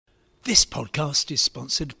This podcast is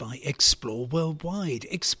sponsored by Explore Worldwide.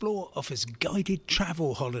 Explore offers guided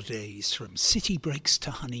travel holidays from city breaks to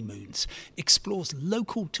honeymoons. Explore's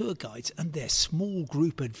local tour guides and their small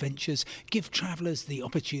group adventures give travellers the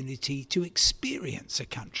opportunity to experience a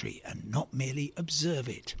country and not merely observe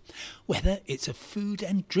it. Whether it's a food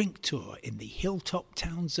and drink tour in the hilltop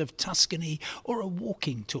towns of Tuscany or a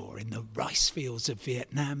walking tour in the rice fields of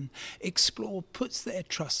Vietnam, Explore puts their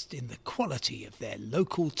trust in the quality of their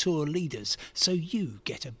local tour leaders so you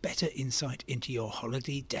get a better insight into your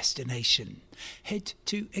holiday destination. Head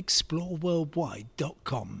to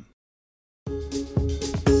exploreworldwide.com.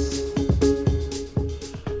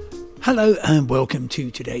 Hello and welcome to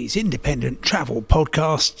today's independent travel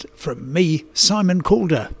podcast from me, Simon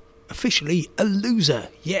Calder. Officially a loser.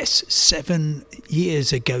 Yes, 7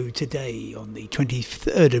 years ago today, on the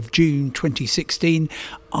 23rd of June 2016,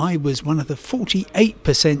 I was one of the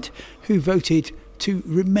 48% who voted to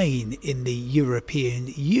remain in the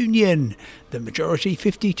European Union. The majority,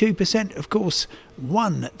 52%, of course,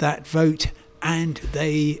 won that vote and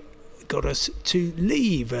they got us to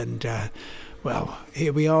leave. And, well,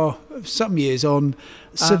 here we are, some years on,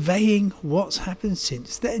 surveying what's happened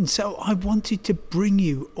since then. So I wanted to bring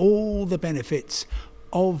you all the benefits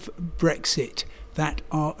of Brexit that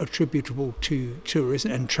are attributable to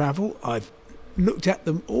tourism and travel. I've looked at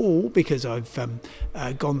them all because I've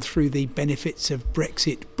gone through the benefits of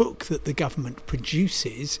Brexit book that the government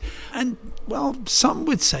produces, and well, some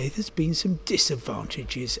would say there's been some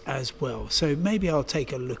disadvantages as well, so maybe I'll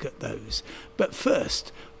take a look at those. But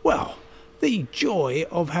first, well, the joy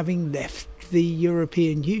of having left the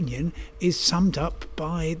European Union is summed up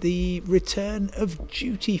by the return of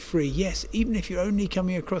duty-free. Yes, even if you're only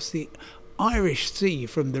coming across the Irish Sea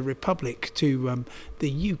from the Republic to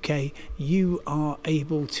the UK, you are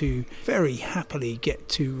able to very happily get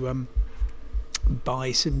to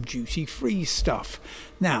buy some duty-free stuff.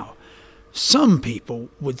 Now, some people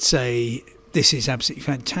would say this is absolutely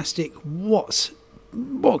fantastic. What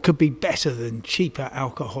could be better than cheaper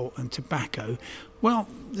alcohol and tobacco? Well,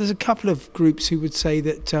 there's a couple of groups who would say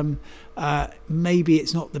that maybe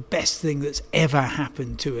it's not the best thing that's ever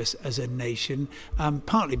happened to us as a nation,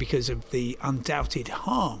 partly because of the undoubted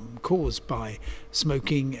harm caused by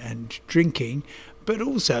smoking and drinking, but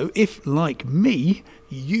also if, like me,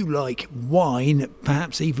 you like wine,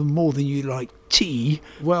 perhaps even more than you like tea,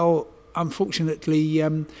 well, unfortunately,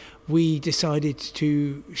 we decided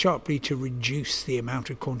to sharply to reduce the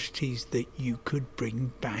amount of quantities that you could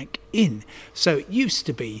bring back in. So it used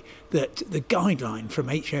to be that the guideline from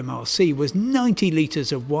HMRC was 90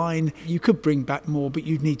 litres of wine. You could bring back more, but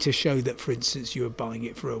you'd need to show that, for instance, you were buying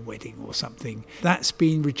it for a wedding or something. That's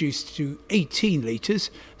been reduced to 18 litres.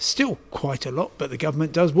 Still quite a lot, but the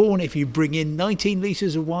government does warn if you bring in 19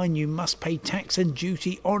 litres of wine, you must pay tax and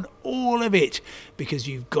duty on all of it because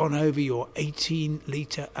you've gone over your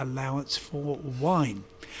 18-litre allowance for wine.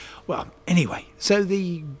 Well, anyway, so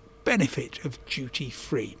the benefit of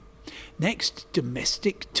duty-free. Next,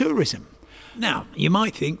 domestic tourism. Now, you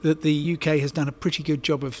might think that the UK has done a pretty good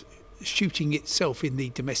job of shooting itself in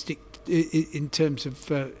the domestic, in terms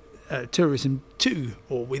of tourism to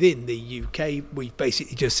or within the UK. We've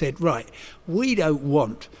basically just said, right, we don't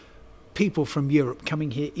want people from Europe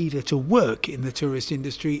coming here either to work in the tourist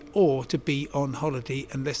industry or to be on holiday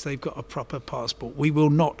unless they've got a proper passport. We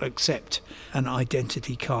will not accept an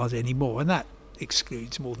identity card anymore, and that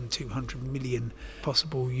excludes more than 200 million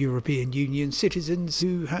possible European Union citizens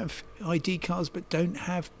who have ID cards but don't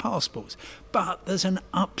have passports. But there's an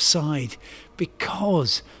upside,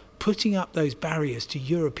 because putting up those barriers to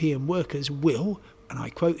European workers will, and I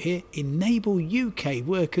quote here, enable UK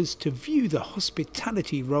workers to view the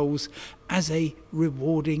hospitality roles as a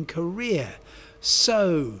rewarding career.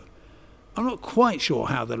 So I'm not quite sure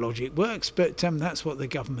how the logic works, but that's what the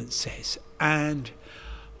government says. And,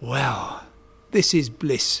 well, this is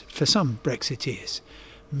bliss for some Brexiteers.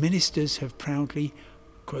 Ministers have proudly,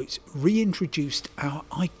 quotes, reintroduced our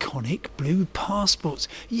iconic blue passports.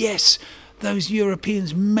 Yes, those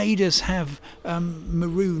Europeans made us have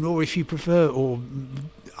maroon, or if you prefer, or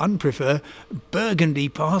unprefer, burgundy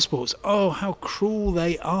passports. Oh, how cruel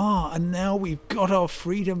they are. And now we've got our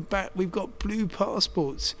freedom back. We've got blue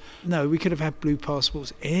passports. No, we could have had blue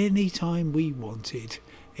passports any time we wanted.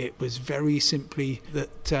 It was very simply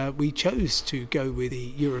that we chose to go with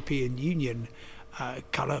the European Union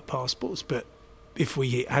colour passports, but if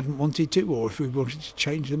we hadn't wanted to, or if we wanted to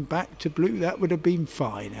change them back to blue, that would have been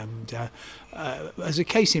fine. And as a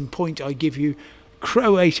case in point, I give you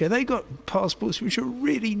Croatia. They got passports which are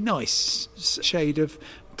really nice shade of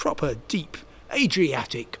proper deep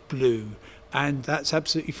Adriatic blue, and that's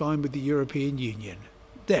absolutely fine with the European Union.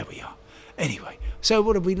 there we are. Anyway, so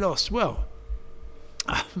what have we lost? Well,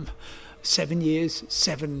 7 years,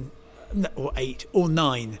 7 or 8 or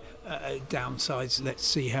 9 downsides. Let's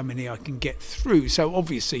see how many I can get through. So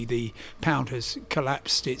obviously the pound has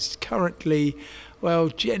collapsed. It's currently, well,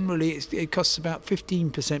 generally it costs about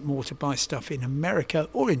 15% more to buy stuff in America,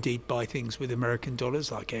 or indeed buy things with American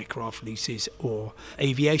dollars like aircraft leases or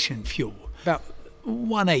aviation fuel. About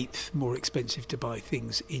 1/8 more expensive to buy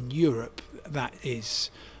things in Europe. That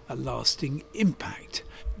is a lasting impact.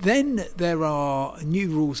 Then there are new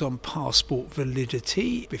rules on passport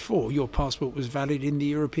validity. Before, your passport was valid in the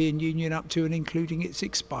European Union up to and including its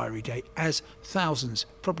expiry date, as thousands,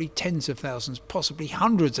 probably tens of thousands, possibly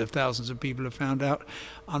hundreds of thousands of people have found out.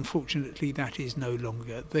 Unfortunately, that is no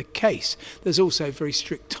longer the case. There's also very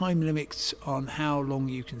strict time limits on how long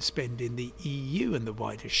you can spend in the EU and the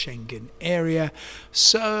wider Schengen area.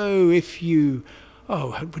 So if you,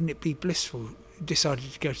 wouldn't it be blissful,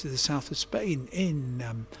 decided to go to the south of Spain in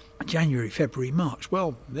January, February, March.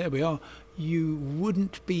 Well, there we are. You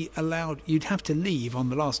wouldn't be allowed, you'd have to leave on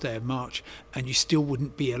the last day of March and you still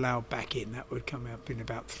wouldn't be allowed back in. That would come up in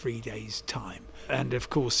about 3 days' time. And of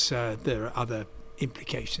course, there are other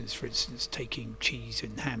implications. For instance, taking cheese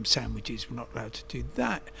and ham sandwiches, we're not allowed to do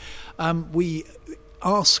that. We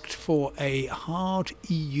asked for a hard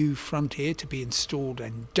EU frontier to be installed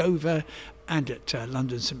in Dover and at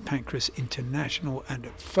London St Pancras International and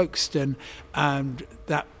at Folkestone, and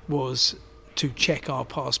that was to check our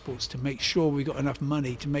passports to make sure we got enough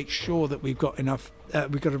money, to make sure that we've got enough,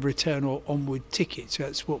 we've got a return or onward ticket. So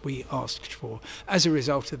that's what we asked for. As a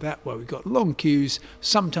result of that, well, we've got long queues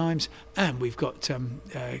sometimes, and we've got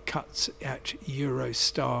cuts at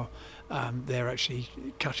Eurostar. They're actually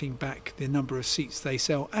cutting back the number of seats they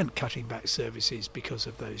sell and cutting back services because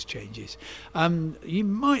of those changes. You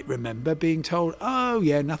might remember being told,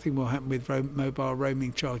 nothing will happen with mobile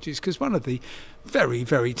roaming charges, because one of the very,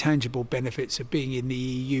 very tangible benefits of being in the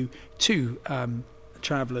EU to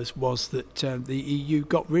travellers was that the EU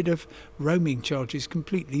got rid of roaming charges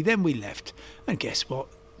completely. Then we left, and guess what?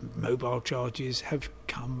 Mobile charges have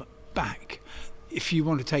come back. If you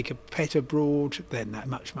want to take a pet abroad, then that's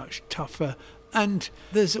much, much tougher. And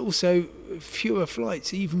there's also fewer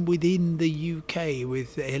flights, even within the UK,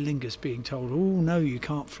 with Aer Lingus being told, no, you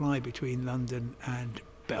can't fly between London and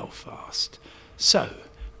Belfast. So,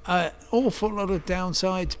 an awful lot of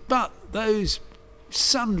downsides, but those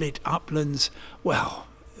sunlit uplands, well,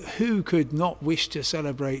 who could not wish to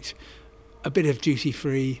celebrate a bit of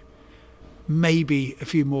duty-free, maybe a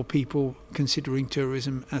few more people considering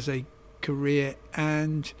tourism as a career,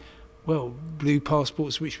 and, well, blue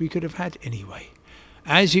passports, which we could have had anyway.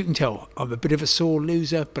 As you can tell, I'm a bit of a sore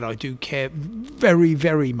loser, but I do care very,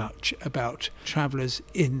 very much about travellers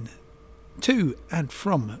in, to and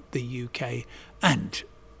from the UK, and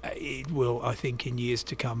it will, I think, in years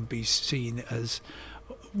to come be seen as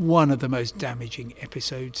one of the most damaging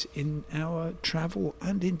episodes in our travel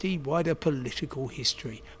and indeed wider political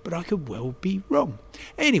history. But I could well be wrong.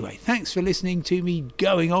 Anyway, thanks for listening to me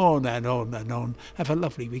going on and on and on. Have a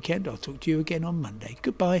lovely weekend. I'll talk to you again on Monday.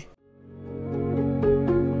 Goodbye.